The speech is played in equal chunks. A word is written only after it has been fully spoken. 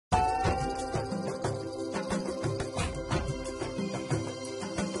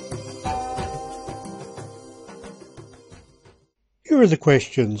Here are the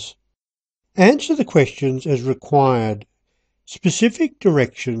questions. Answer the questions as required. Specific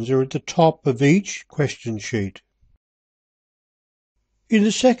directions are at the top of each question sheet. In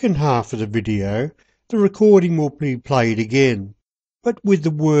the second half of the video, the recording will be played again, but with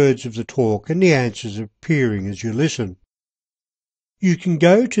the words of the talk and the answers appearing as you listen. You can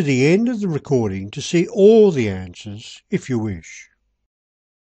go to the end of the recording to see all the answers if you wish.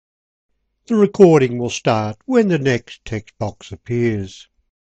 The recording will start when the next text box appears.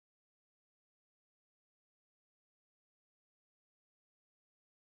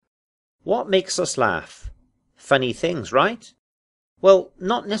 What makes us laugh? Funny things, right? Well,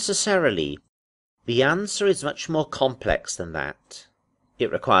 not necessarily. The answer is much more complex than that.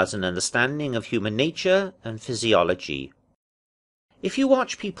 It requires an understanding of human nature and physiology. If you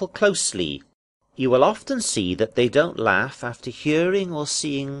watch people closely, you will often see that they don't laugh after hearing or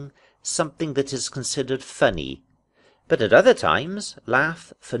seeing something that is considered funny, but at other times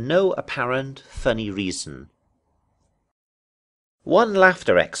laugh for no apparent funny reason. One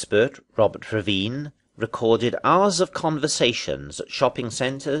laughter expert, Robert Ravine, recorded hours of conversations at shopping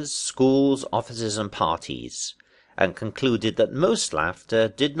centres, schools, offices and parties, and concluded that most laughter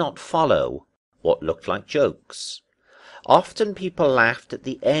did not follow what looked like jokes. Often people laughed at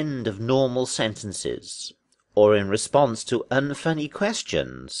the end of normal sentences, or in response to unfunny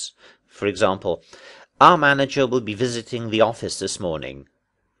questions. For example, "Our manager will be visiting the office this morning.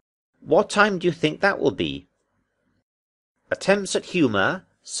 What time do you think that will be?" Attempts at humour,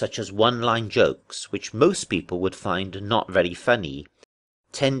 such as one-line jokes, which most people would find not very funny,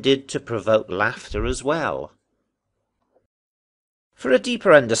 tended to provoke laughter as well. For a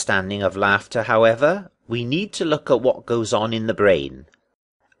deeper understanding of laughter, however, we need to look at what goes on in the brain,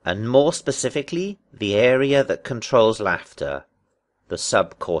 and more specifically, the area that controls laughter, the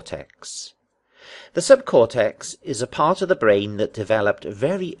subcortex. The subcortex is a part of the brain that developed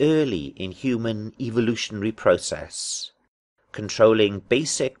very early in human evolutionary process, controlling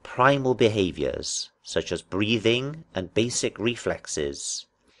basic primal behaviors, such as breathing and basic reflexes,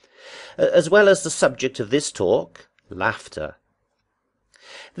 as well as the subject of this talk, laughter.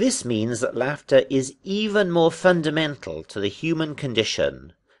 This means that laughter is even more fundamental to the human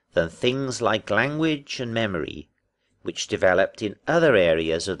condition than things like language and memory, which developed in other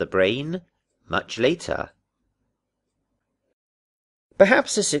areas of the brain much later.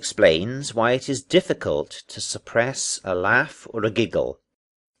 Perhaps this explains why it is difficult to suppress a laugh or a giggle,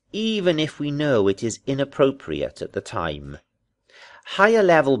 even if we know it is inappropriate at the time.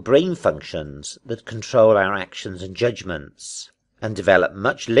 Higher-level brain functions that control our actions and judgments, and develop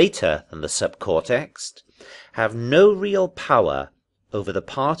much later than the subcortex, have no real power over the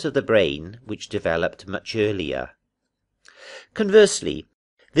part of the brain which developed much earlier. Conversely,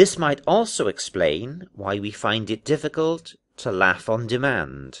 this might also explain why we find it difficult to laugh on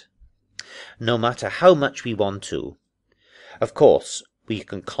demand, no matter how much we want to. Of course, we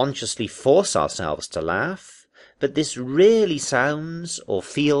can consciously force ourselves to laugh, but this rarely sounds or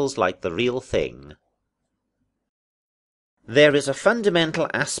feels like the real thing. There is a fundamental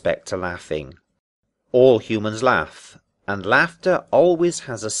aspect to laughing. All humans laugh, and laughter always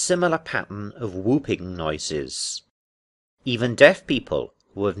has a similar pattern of whooping noises. Even deaf people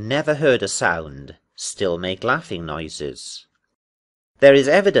who have never heard a sound still make laughing noises. There is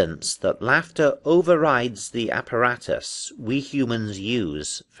evidence that laughter overrides the apparatus we humans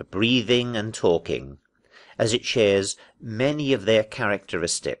use for breathing and talking, as it shares many of their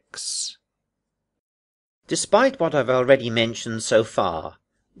characteristics. Despite what I've already mentioned so far,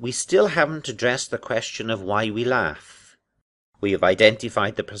 we still haven't addressed the question of why we laugh. We have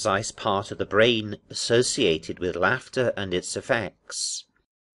identified the precise part of the brain associated with laughter and its effects.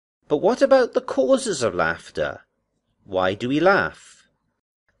 But what about the causes of laughter? Why do we laugh?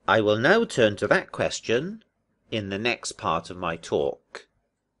 I will now turn to that question in the next part of my talk.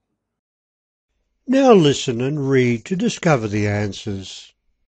 Now listen and read to discover the answers.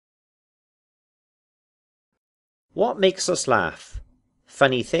 What makes us laugh?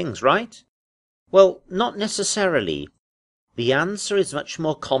 Funny things, right? Well, not necessarily. The answer is much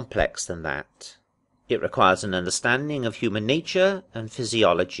more complex than that. It requires an understanding of human nature and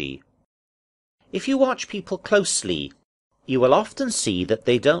physiology. If you watch people closely, you will often see that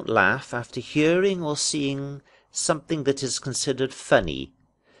they don't laugh after hearing or seeing something that is considered funny,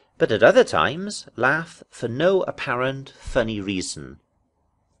 but at other times laugh for no apparent funny reason.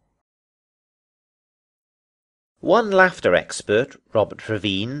 One laughter expert, Robert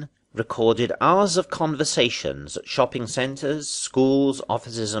Ravine, recorded hours of conversations at shopping centres, schools,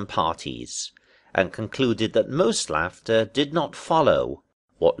 offices and parties, and concluded that most laughter did not follow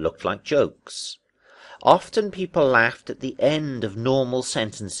what looked like jokes. Often people laughed at the end of normal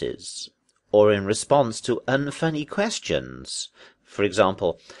sentences, or in response to unfunny questions. For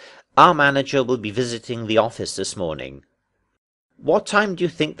example, our manager will be visiting the office this morning. What time do you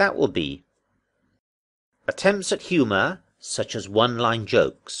think that will be? Attempts at humour, such as one-line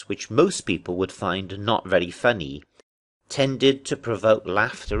jokes, which most people would find not very funny, tended to provoke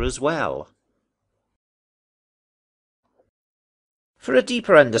laughter as well. For a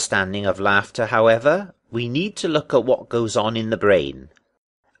deeper understanding of laughter, however, we need to look at what goes on in the brain,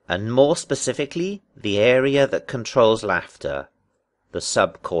 and more specifically, the area that controls laughter, the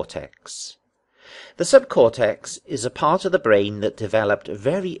subcortex. The subcortex is a part of the brain that developed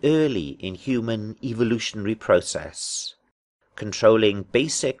very early in human evolutionary process, controlling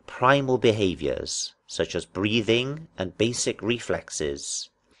basic primal behaviors, such as breathing and basic reflexes,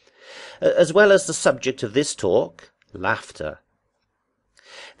 as well as the subject of this talk, laughter.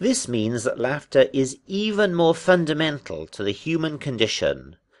 This means that laughter is even more fundamental to the human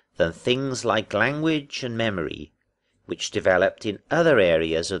condition than things like language and memory, which developed in other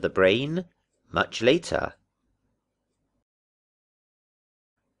areas of the brain much later.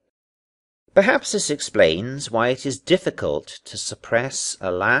 Perhaps this explains why it is difficult to suppress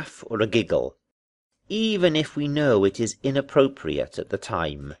a laugh or a giggle, even if we know it is inappropriate at the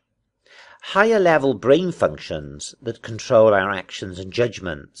time. Higher-level brain functions that control our actions and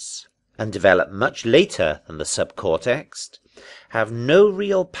judgments, and develop much later than the subcortex, have no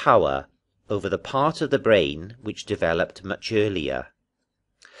real power over the part of the brain which developed much earlier.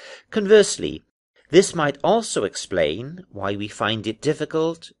 Conversely, this might also explain why we find it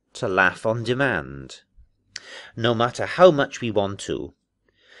difficult to laugh on demand, no matter how much we want to.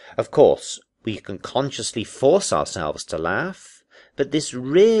 Of course, we can consciously force ourselves to laugh, but this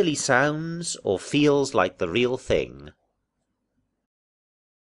rarely sounds or feels like the real thing.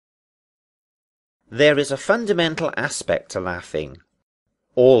 There is a fundamental aspect to laughing.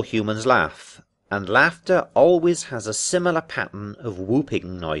 All humans laugh, and laughter always has a similar pattern of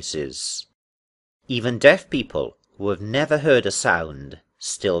whooping noises. Even deaf people who have never heard a sound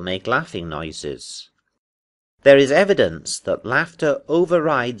still make laughing noises. There is evidence that laughter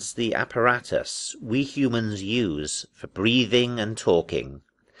overrides the apparatus we humans use for breathing and talking,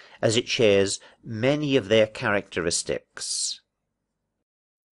 as it shares many of their characteristics.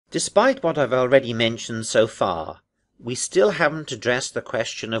 Despite what I've already mentioned so far, we still haven't addressed the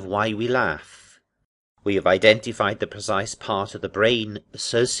question of why we laugh. We have identified the precise part of the brain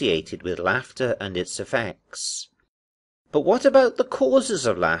associated with laughter and its effects. But what about the causes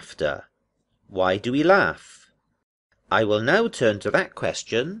of laughter? Why do we laugh? I will now turn to that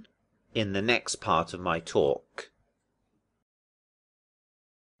question in the next part of my talk.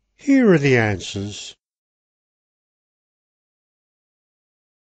 Here are the answers.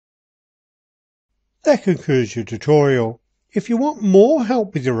 That concludes your tutorial. If you want more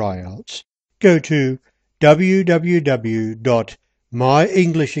help with your IELTS, go to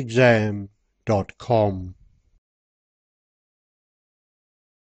www.myenglishexam.com.